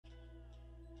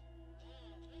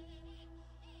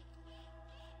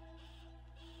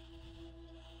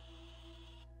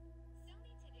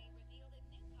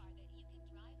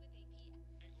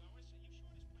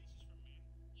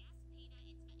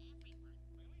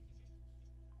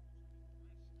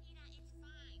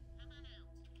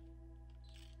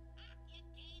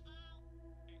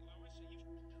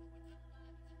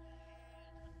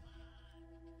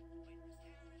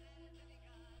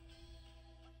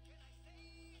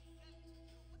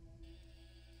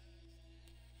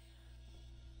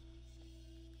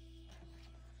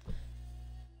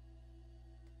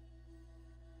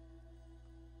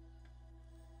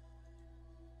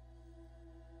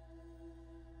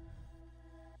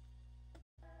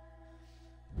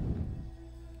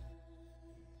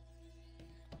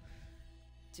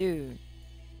Dude.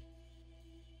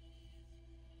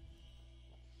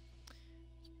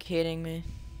 You kidding me?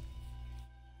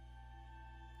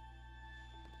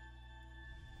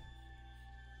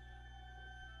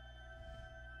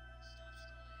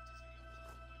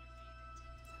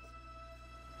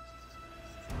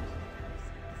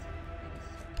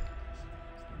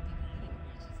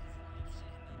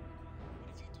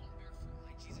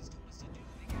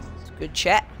 It's good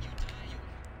chat.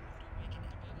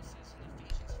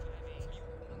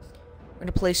 We're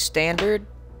gonna play standard,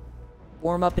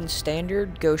 warm up in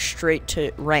standard, go straight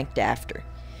to ranked after.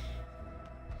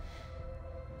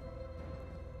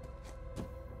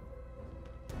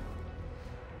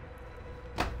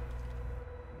 It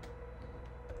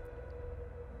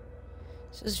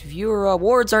says viewer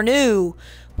awards are new,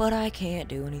 but I can't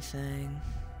do anything.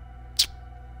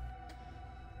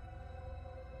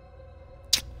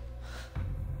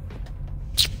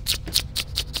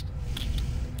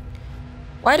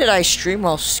 Why did I stream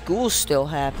while school's still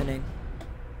happening?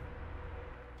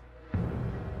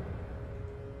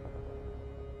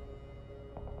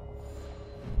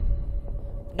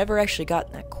 Never actually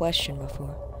gotten that question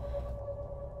before.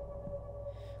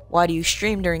 Why do you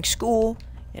stream during school,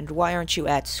 and why aren't you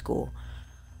at school?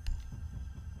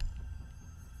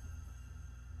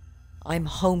 I'm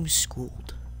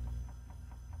homeschooled.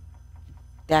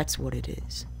 That's what it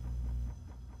is.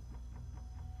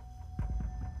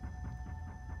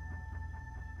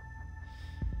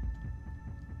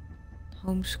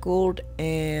 Homeschooled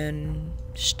and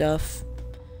stuff,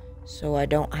 so I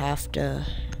don't have to.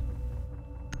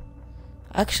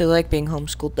 I actually like being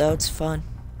homeschooled though, it's fun.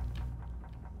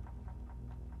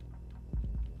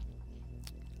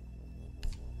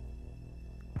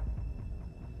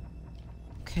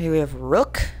 Okay, we have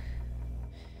Rook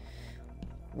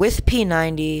with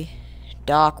P90,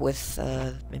 Doc with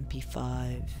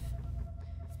MP5.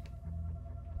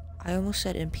 I almost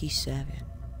said MP7.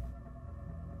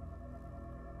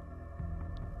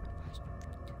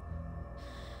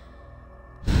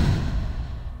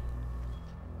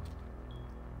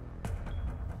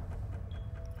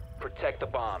 Protect the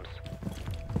bombs.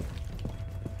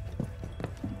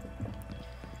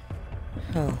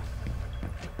 Oh.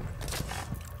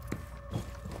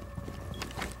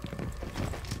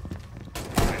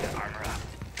 Armor up.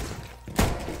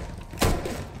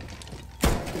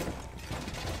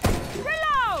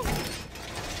 Reload!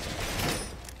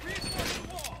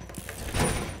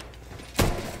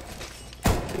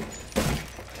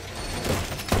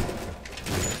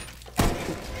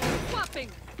 Swapping.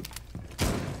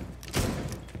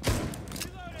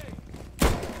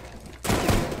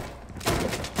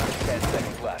 10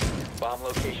 seconds left. Bomb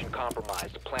location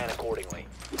compromised. Plan accordingly.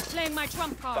 Playing my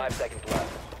trump card. 5 seconds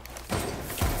left.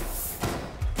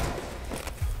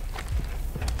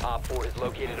 Op 4 has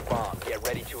located a bomb. Get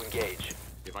ready to engage.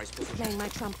 Device position. Playing my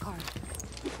trump card.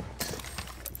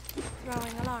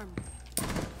 Throwing alarm.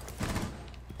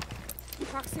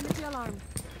 Proximity alarm.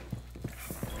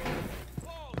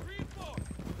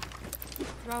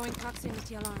 Throwing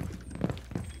proximity alarm.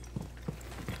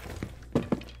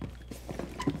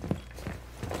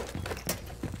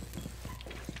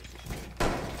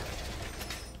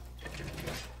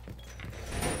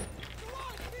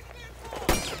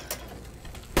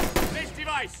 Place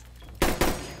device.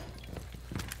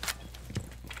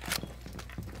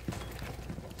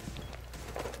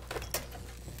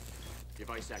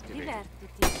 Device activated.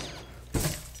 Divertiti.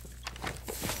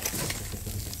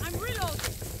 I'm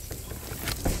reloading.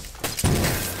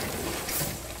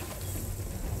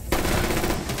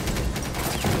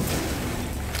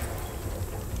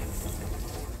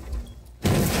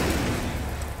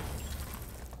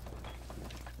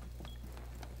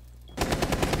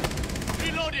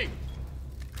 Reloading.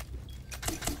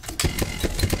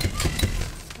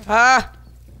 Ah!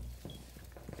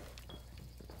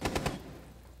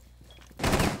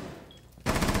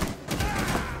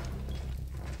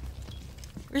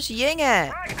 Where's Ying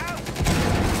at?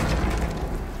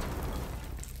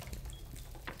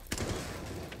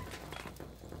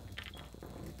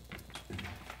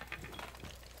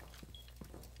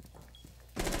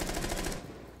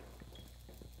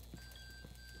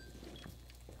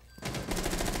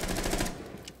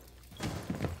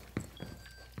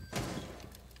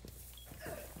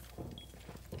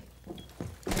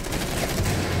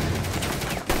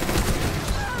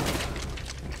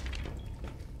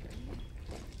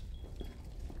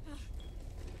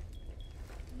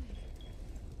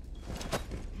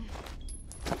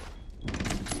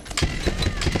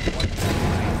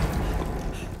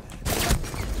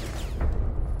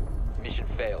 Mission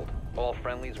failed. All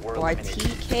friendlies were Oh, I eliminated.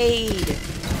 TK'd.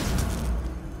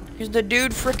 Cause the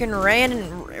dude freaking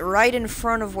ran right in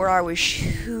front of where I was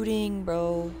shooting,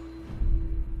 bro.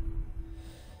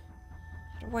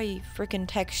 How do I freaking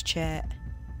text chat?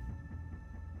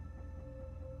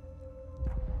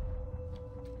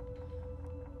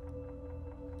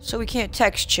 So we can't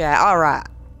text chat. Alright.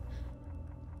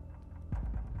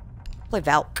 Play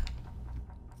Valk.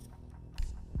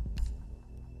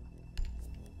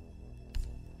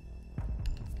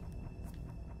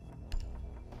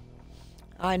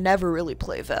 I never really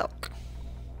play Valk.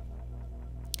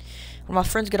 When my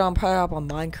friends get on, probably hop on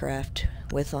Minecraft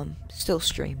with them. Still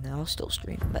stream though. I'll still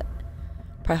stream, but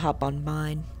probably hop on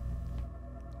mine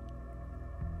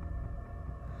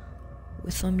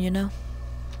with them, you know.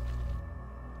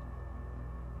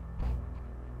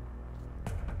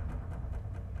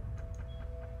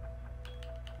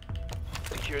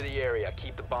 Secure the area.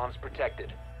 Keep the bombs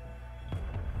protected.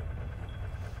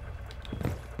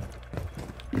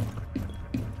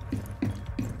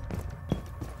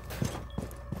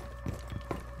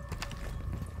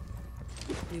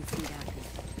 New feed active.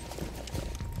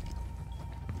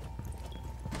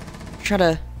 Try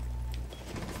to.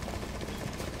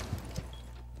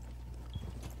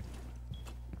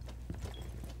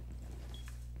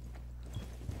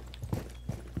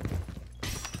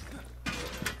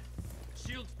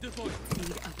 Shield deployed.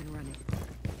 Feed up and running.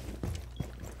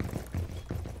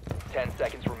 10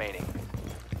 seconds remaining.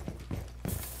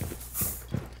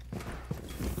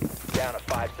 Down to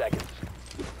 5 seconds.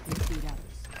 New feed out.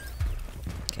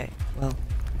 Okay, well.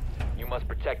 You must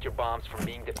protect your bombs from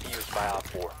being defused by Op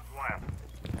 4.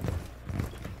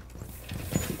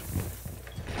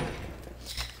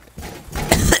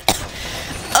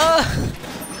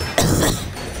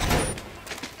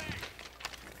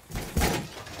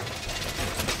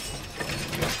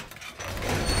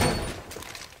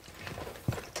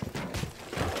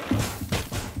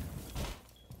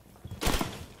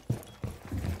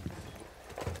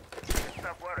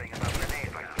 Stop worrying about grenade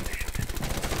fire positions.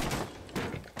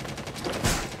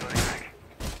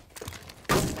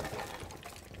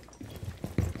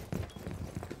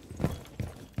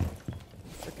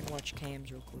 Freaking watch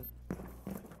cams real quick.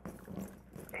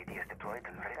 AD is deployed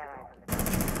and ready to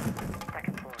go.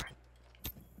 Second floor.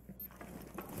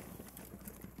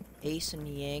 Ace and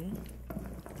Yang.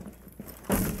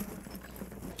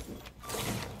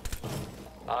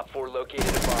 Op 4 located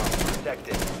a bomb. Protect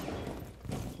it.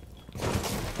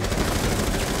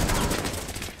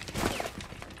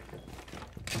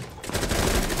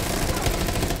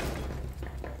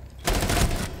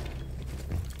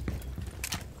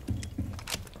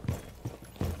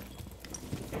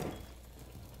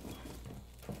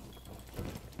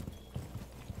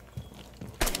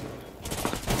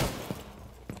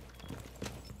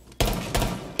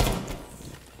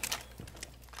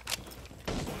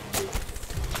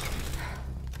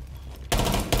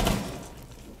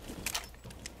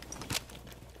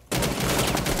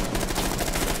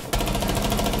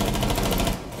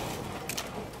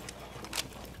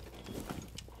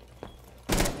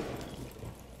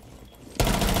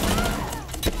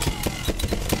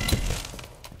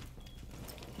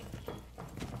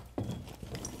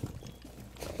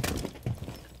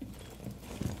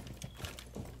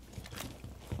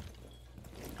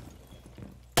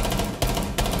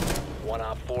 One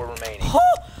Op 4 remaining.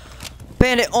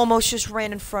 Bandit almost just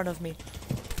ran in front of me.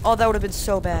 Oh, that would have been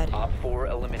so bad. Op 4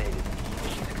 eliminated.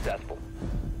 Mission successful.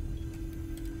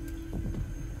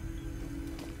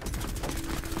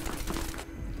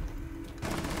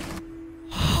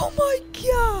 Oh my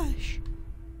gosh!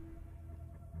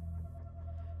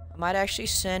 I might actually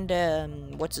send,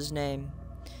 what's his name?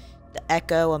 The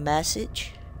Echo a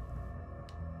message.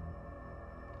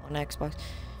 On Xbox.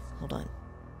 Hold on.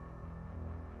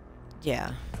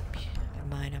 Yeah. I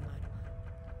might.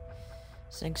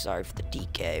 Saying sorry for the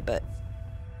DK, but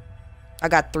I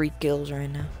got 3 kills right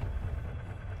now.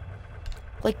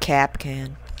 Play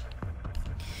Capcan.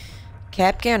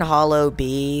 Capcan Hollow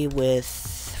B with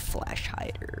Flash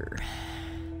Hider.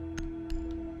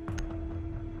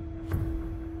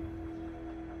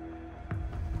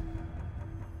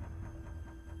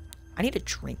 I need a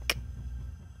drink.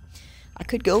 I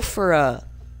could go for a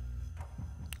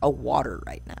water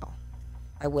right now.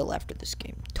 I will after this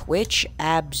game. Twitch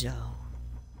Abzo.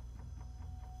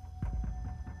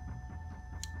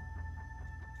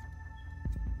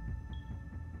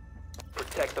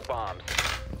 Protect the bombs.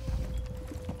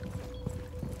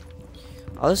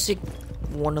 Oh, this is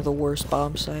one of the worst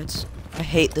bomb sites. I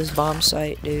hate this bomb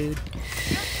site, dude.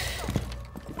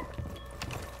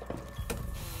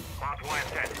 Mark one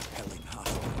set.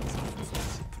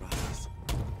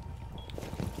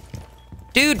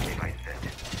 Dude! Device set.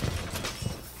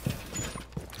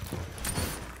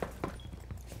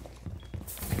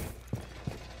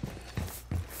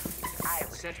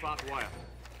 set barbed wire.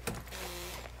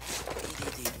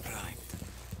 EDD prime.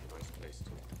 Device placed.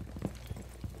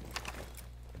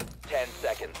 10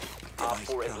 seconds. Op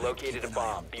 4 has located a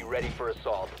bomb. Be ready for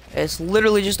assault. It's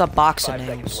literally just a box of 5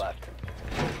 seconds nails. left.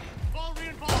 Fall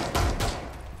reinforced.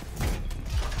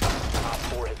 Op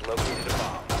 4 has located a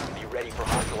bomb. Be ready for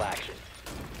hostile action.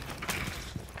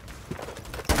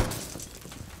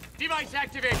 Device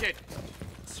activated.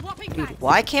 Swapping Dude, back.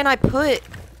 why can't I put...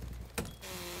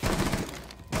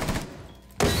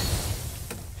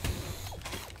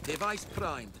 Device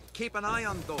primed. Keep an eye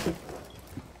on door.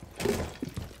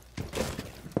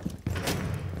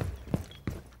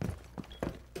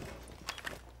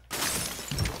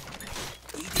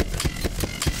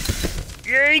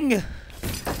 Dang!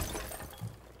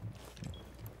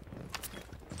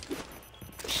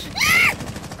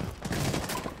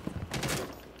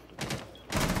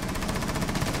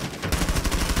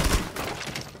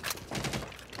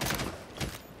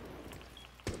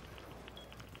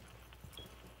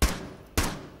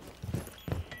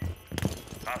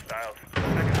 Hostiles.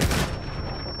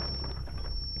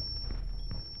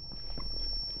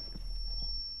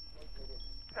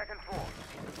 Second floor.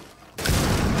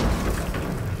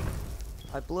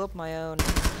 I blew up my own.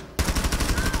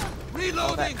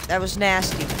 Reloading! That was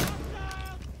nasty.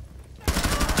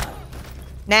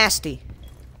 Nasty.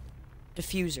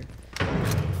 Diffuser.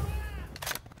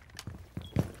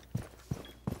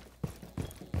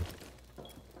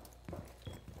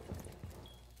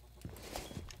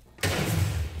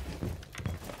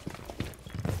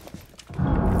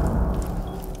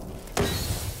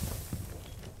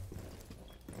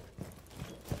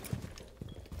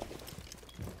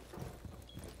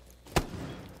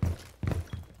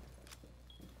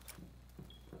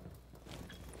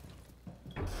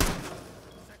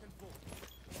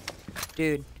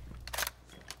 Dude.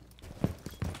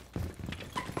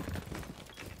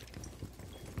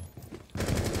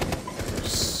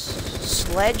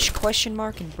 Sledge question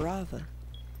mark and Brava.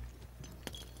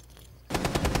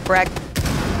 Brag.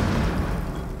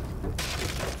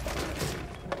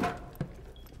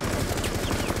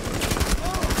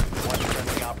 One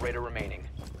friendly operator remaining.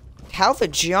 How the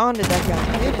John did that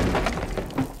guy hit him?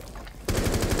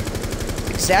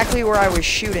 Exactly where I was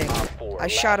shooting. Op 4, I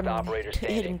shot him last operator and hit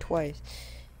standing. him twice.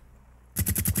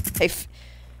 Hey,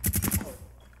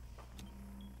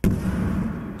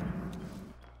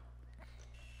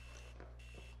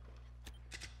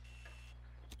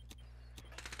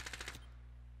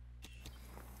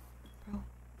 bro,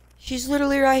 she's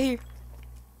literally right here.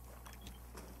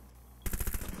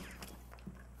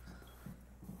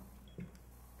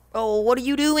 Oh, what are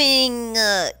you doing?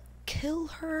 Kill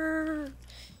her.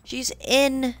 She's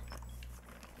in.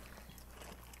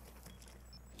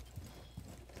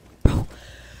 Bro,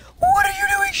 what are you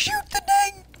doing? Shoot the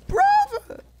dang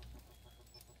Brava.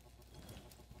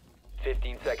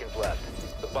 15 seconds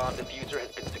left. The bomb diffuser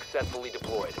has been successfully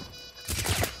deployed.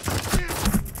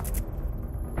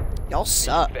 Y'all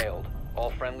suck. Failed. All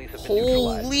friendlies have been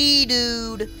neutralized. Holy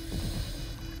dude.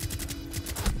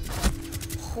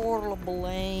 Horrible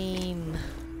aim.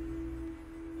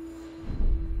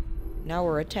 Now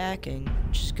we're attacking,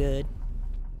 which is good.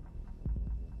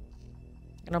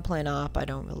 And I'm playing op, I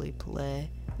don't really play.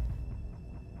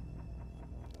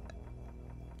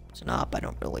 It's an op, I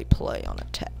don't really play on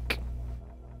attack.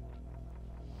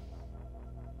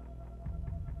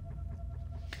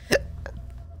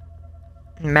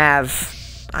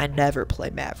 Mav. I never play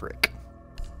Maverick.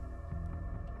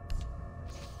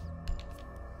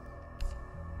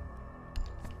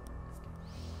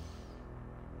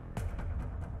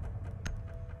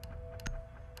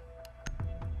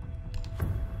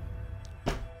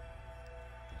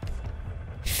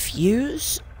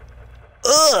 Fuse?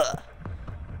 Ugh!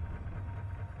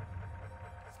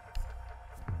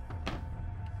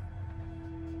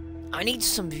 I need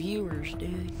some viewers,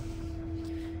 dude.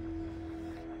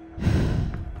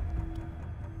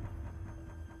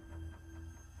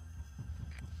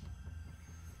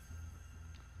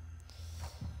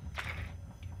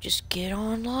 Just get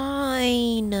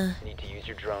online. Need to use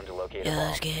your drone to locate a bomb.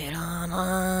 Just get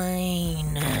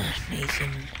online.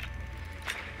 Nathan.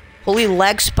 Holy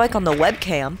lag spike on the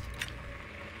webcam.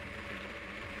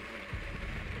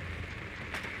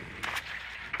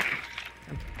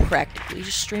 I'm practically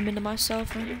just streaming to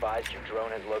myself right Be now. advised your drone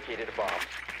has located a bomb.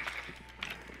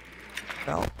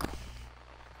 Valk.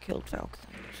 Killed Valk.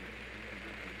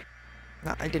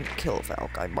 No, I didn't kill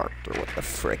Valk. I marked her. What the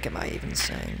frick am I even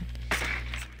saying?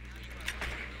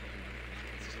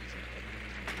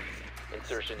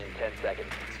 Insertion in 10 seconds.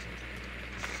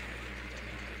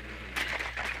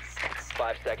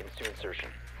 5 seconds to insertion.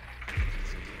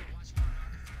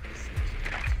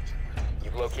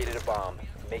 located a bomb.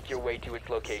 Make your way to its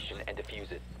location and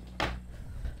defuse it.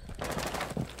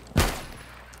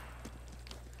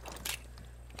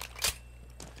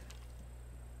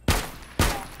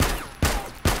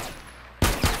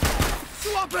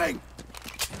 Swapping!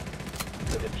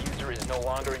 The diffuser is no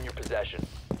longer in your possession.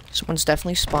 This one's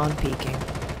definitely spawn peeking.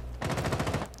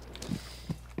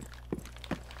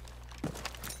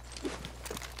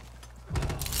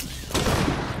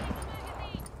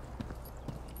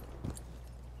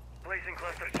 Placing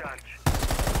cluster charge.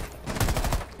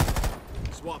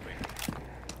 Swapping.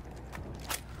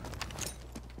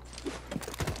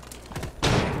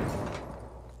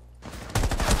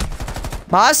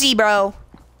 Bossy, bro.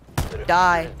 The diffuser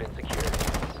Die. has been secured.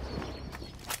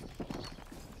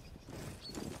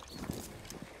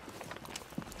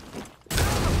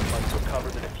 Must recover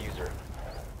the diffuser.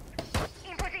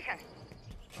 In position.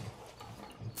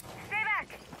 Stay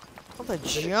back. What the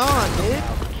John, dude?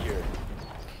 Now secured.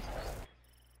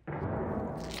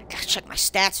 Gotta check my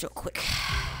stats real quick.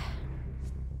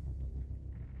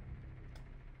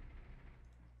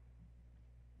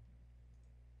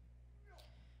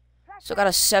 Still got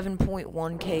a 7.1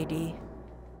 KD.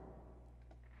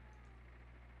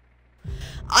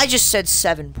 I just said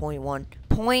 7.1.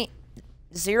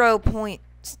 0.71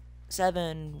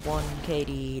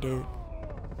 KD, dude.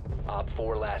 Op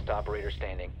 4 last operator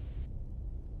standing.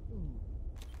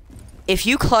 If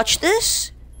you clutch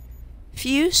this,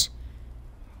 Fuse,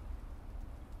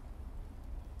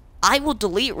 I will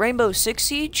delete Rainbow Six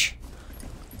Siege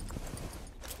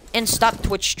and stop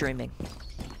Twitch streaming.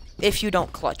 If you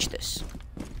don't clutch this.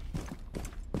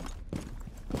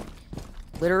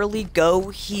 Literally, go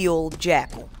heal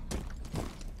Jackal.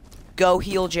 Go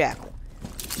heal Jackal.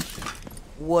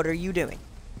 What are you doing?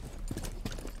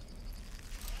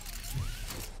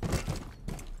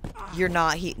 You're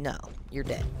not no, you're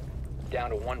dead. Down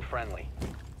to one friendly.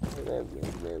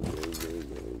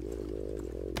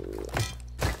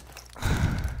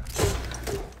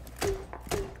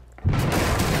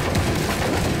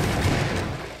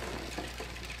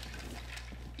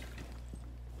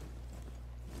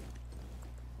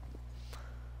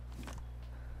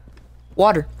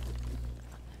 Water.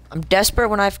 I'm desperate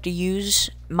when I have to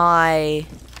use my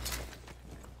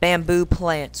bamboo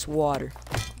plants water.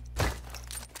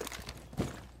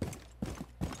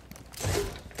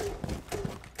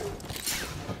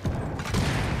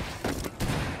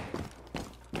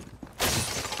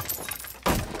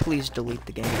 Please delete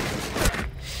the game.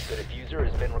 The diffuser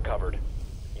has been recovered.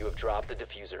 You have dropped the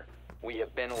diffuser. We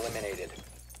have been eliminated.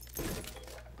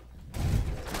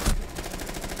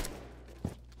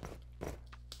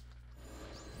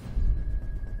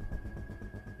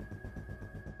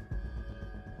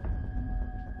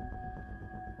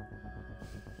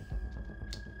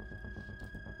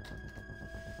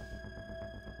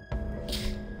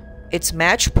 It's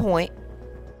match point.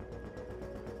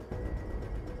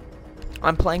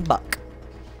 I'm playing Buck.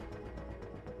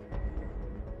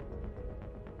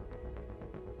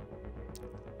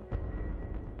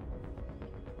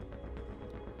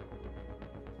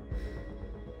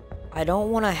 I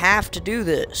don't want to have to do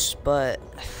this, but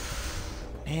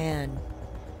man,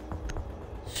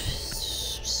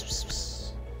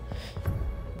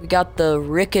 we got the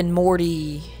Rick and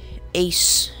Morty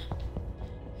ace.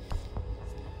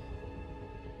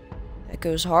 That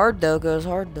goes hard though,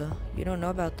 You don't know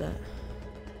about that.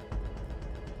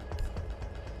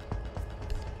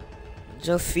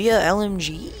 Zofia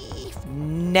LMG?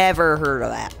 Never heard of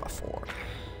that before.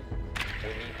 We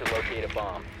need to locate a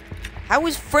bomb. How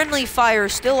is friendly fire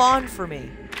still on for me?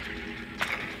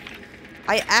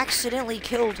 I accidentally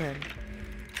killed him.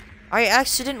 I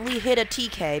accidentally hit a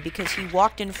TK because he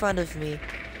walked in front of me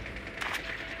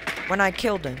when I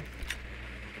killed him.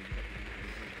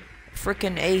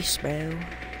 Frickin' ace, bro.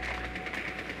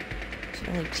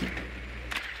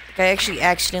 I actually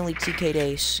accidentally TK'd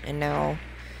ace, and now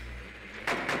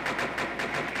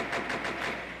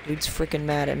dude's freaking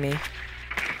mad at me.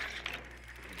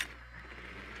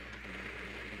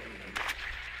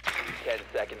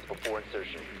 Seconds before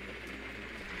insertion.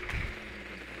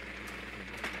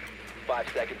 5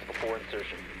 seconds before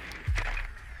insertion.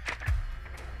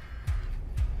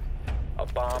 A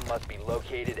bomb must be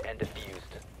located and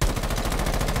defused.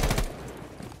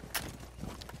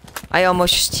 I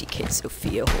almost just TK'd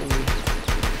Zofia, holy.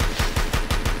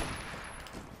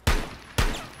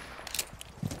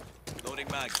 Loading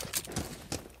mag.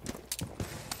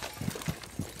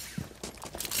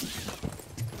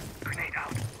 Grenade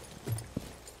out.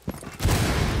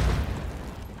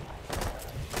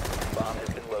 Bomb has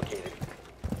been located.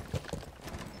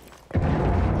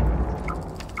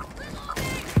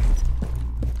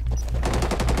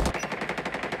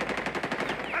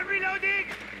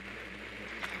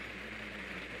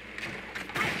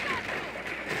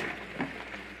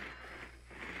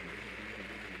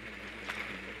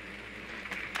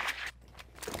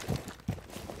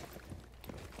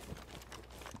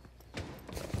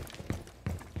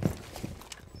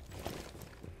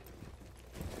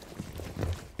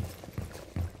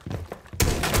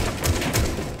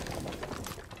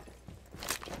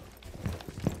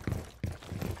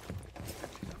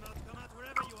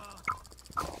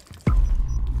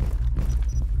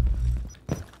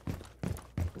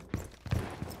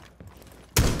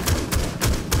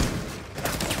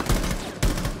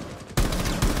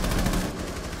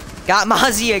 Got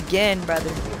Mozzie again, brother.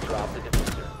 You have dropped the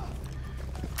diffuser.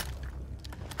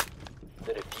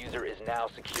 The diffuser is now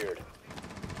secured.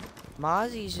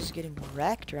 Mozzie's just getting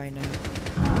wrecked right now.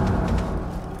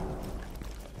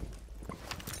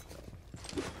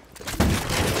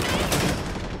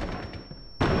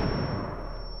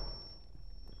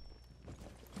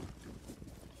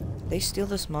 They steal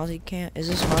this Mozzie camp. Is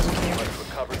this Mozzie camp? Let's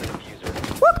recover the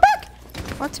diffuser. Walk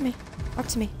back! Walk to me. Walk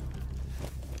to me.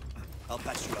 I'll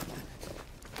patch you up.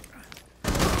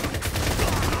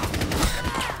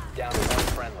 Down to one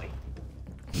friendly.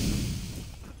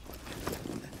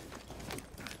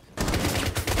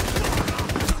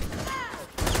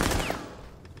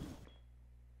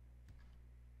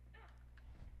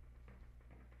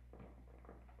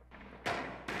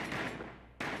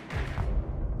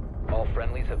 All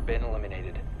friendlies have been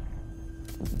eliminated.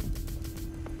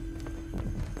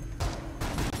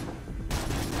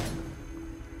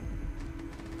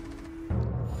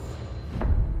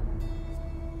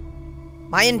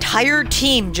 My entire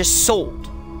team just sold.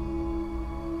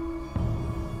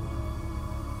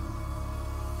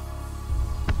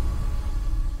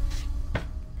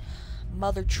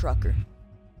 Mother trucker.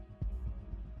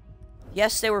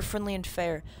 Yes, they were friendly and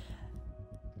fair.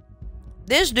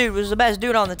 This dude was the best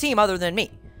dude on the team other than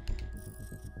me.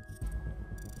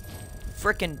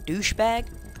 Frickin' douchebag.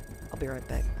 I'll be right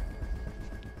back.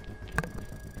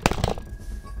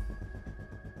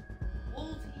 Whole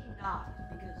team not,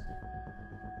 because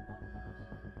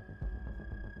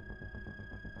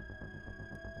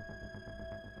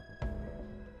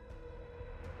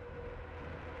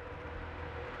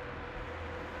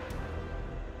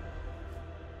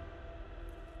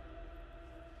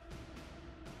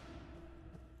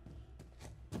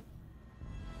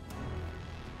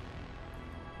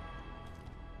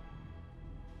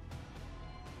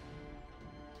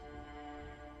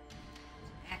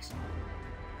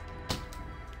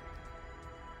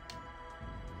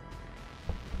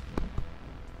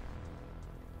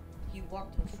he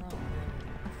walked in front when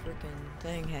the freaking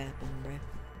thing happened, bruh.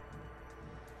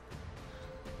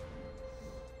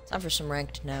 Time for some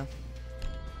ranked now.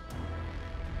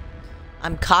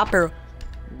 I'm Copper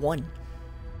 1.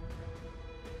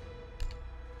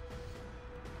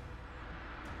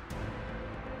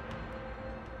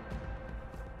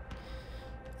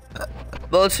 But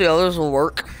let's see how this will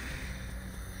work.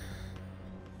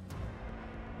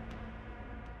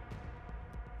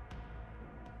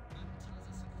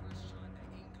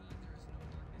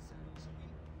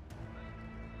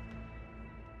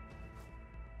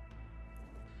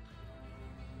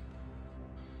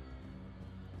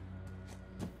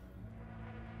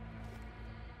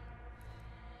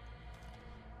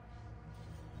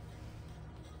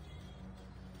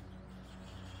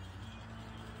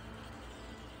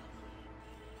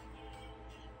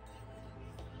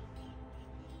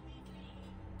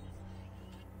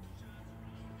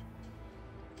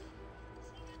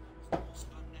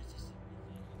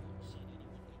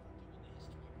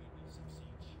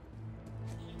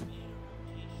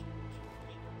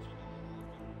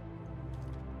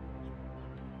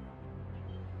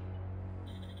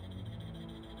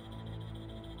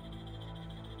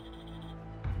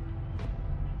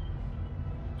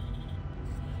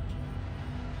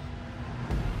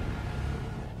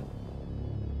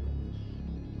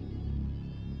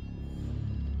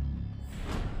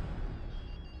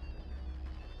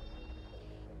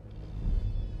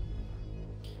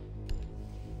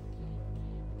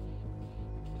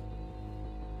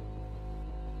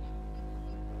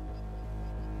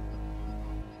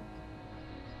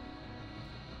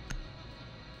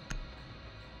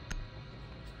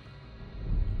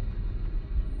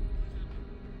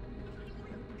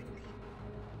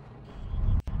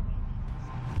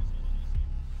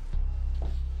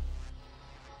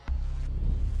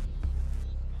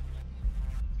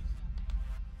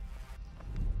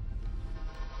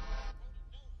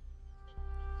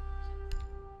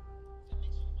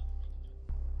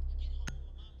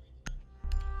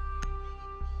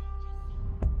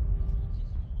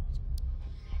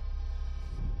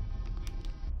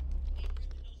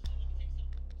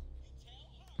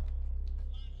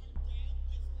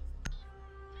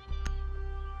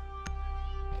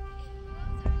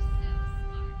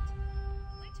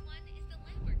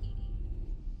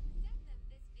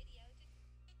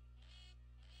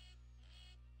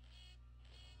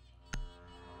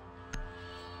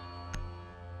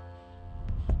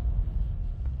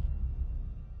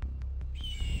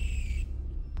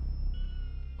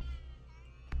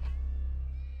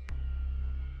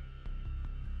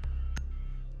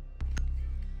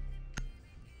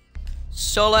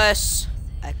 Solace.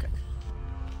 Echo.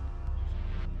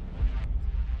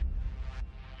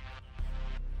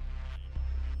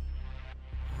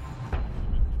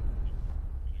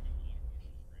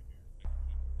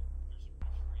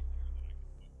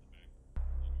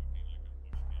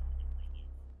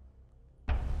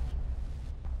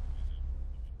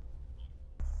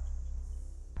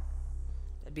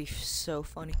 That'd be so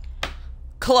funny.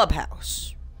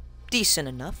 Clubhouse. Decent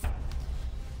enough.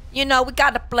 You know, we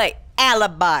gotta play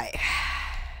Alibi.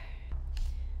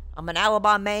 I'm an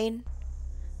Alibi main.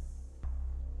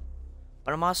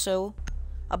 But I'm also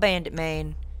a Bandit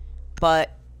main.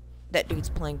 But that dude's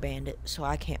playing Bandit, so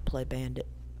I can't play Bandit.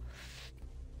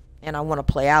 And I want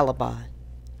to play Alibi.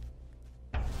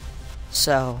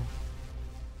 So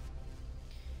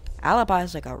Alibi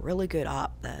is like a really good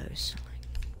op though. So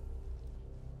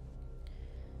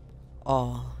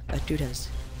oh, that dude has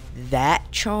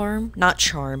that charm. Not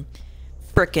charm.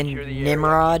 Frickin' Secure the area.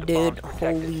 Nimrod, The dude. bomb's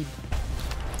protected. Holy.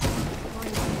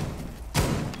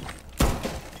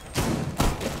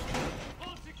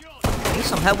 Need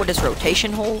some help with this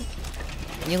rotation hole?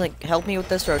 Can you like help me with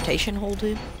this rotation hole,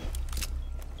 dude?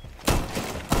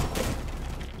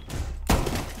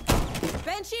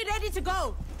 Banshee ready to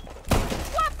go.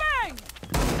 Swapping!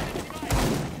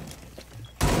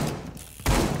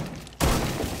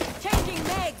 Changing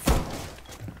legs.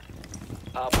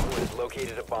 Op 4 has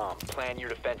located a bomb. Plan your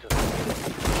defenses.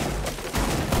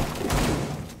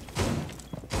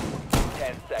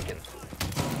 10 seconds.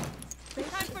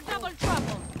 Time for double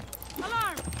trouble.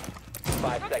 Alarm!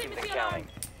 5 seconds and counting.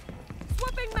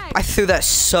 Swapping mag. I threw that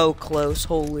so close,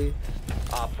 holy.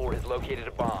 Op 4 has located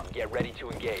a bomb. Get ready to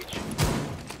engage.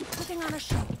 Putting on a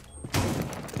show.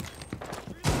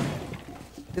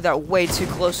 Threw that way too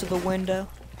close to the window.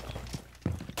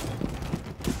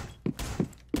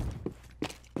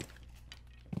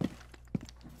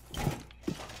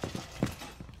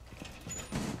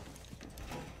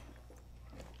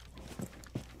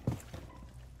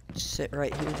 Sit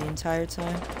right here the entire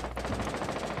time.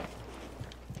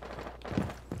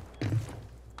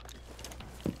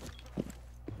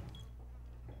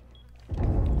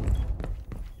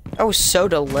 I was so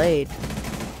delayed.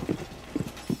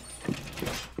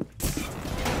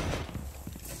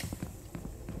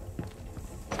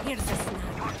 Here's a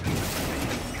snap.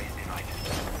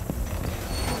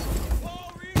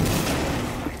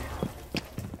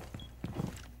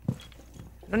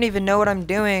 I don't even know what I'm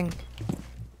doing.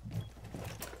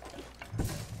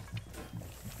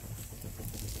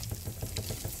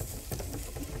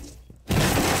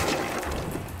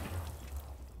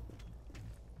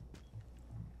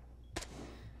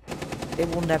 They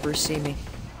will never see me.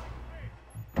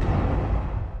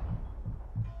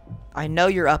 I know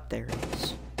you're up there,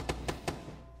 Ace.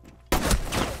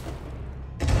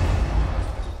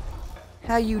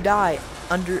 How you die?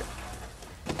 Under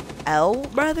L,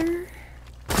 brother?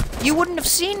 You wouldn't have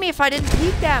seen me if I didn't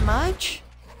peek that much.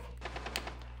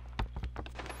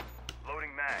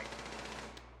 Loading mag.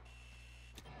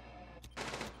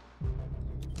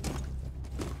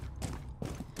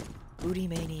 Booty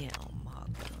Mania, oh my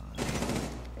god.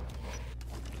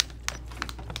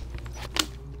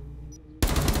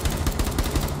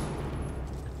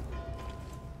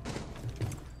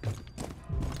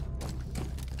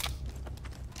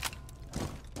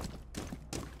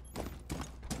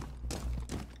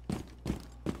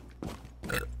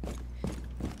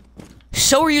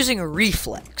 So we're using a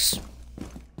reflex.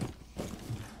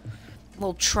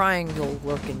 Little triangle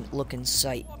looking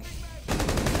sight.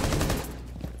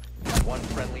 One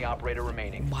friendly operator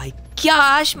remaining. My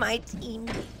gosh, my team.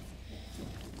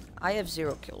 I have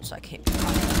 0 kills. I can't.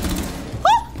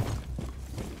 Ah!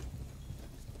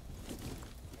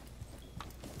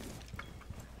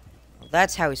 Well,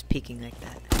 that's how he's peeking like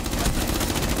that.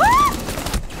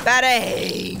 Ah! Bad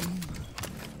aim.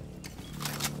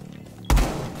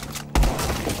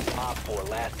 Op 4,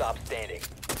 last stop standing.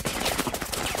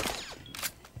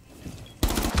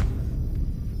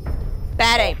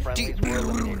 Bad All aim. friendlies were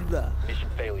eliminated. Mission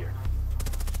failure.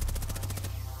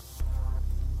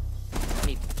 I don't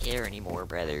even care anymore,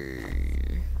 brother.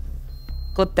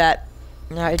 Clip that.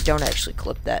 No, I don't actually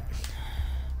clip that.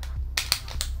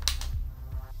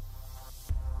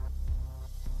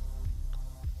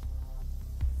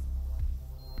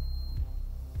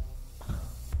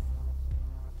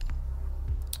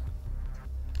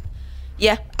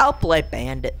 Yeah, I'll play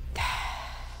Bandit.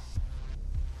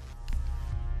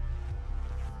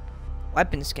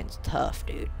 Weapon skin's tough,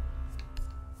 dude.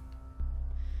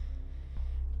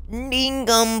 Ding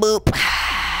gum boop.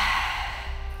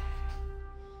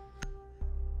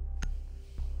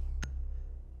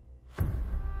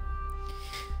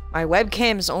 My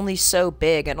webcam is only so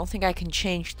big. I don't think I can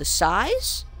change the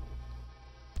size.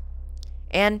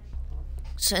 And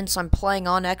since I'm playing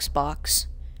on Xbox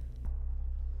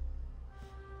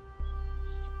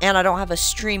and I don't have a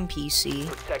stream PC,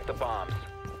 Protect the bombs.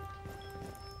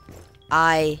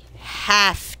 I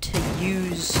have to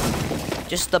use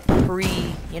just the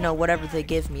whatever they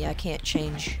give me. I can't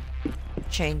change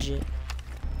change it.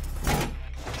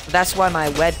 That's why my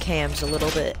webcam's a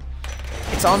little bit...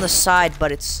 It's on the side,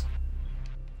 but it's...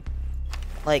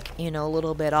 like, you know, a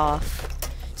little bit off.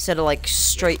 Instead of, like,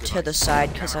 straight to the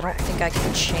side, because I don't think I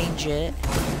can change it.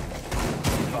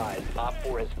 Advise, Op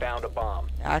 4 has found a bomb.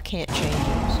 I can't change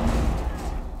it. So.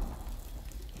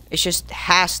 It just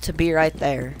has to be right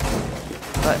there.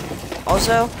 But,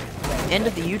 also, end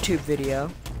of the YouTube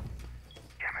video.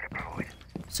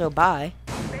 So, bye.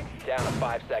 Down to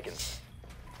 5 seconds.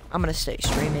 I'm gonna stay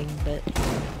streaming, but...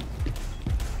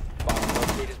 Bomb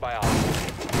located by Op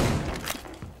 4.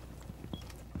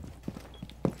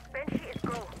 Banshee is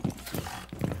go.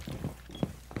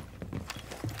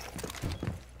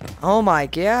 Oh my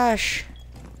gosh.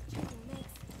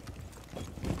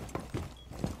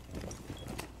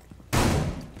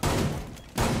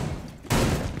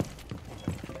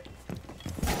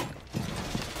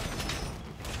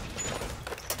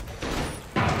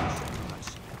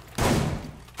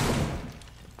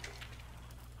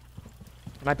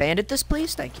 Can I bandit this,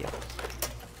 please? Thank you.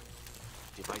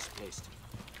 Device placed.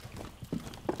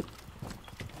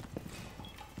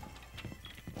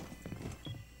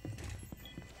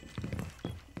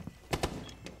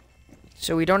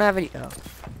 So we don't have any... Oh.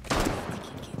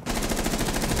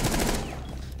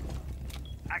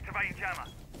 Activating jammer.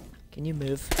 Can you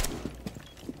move?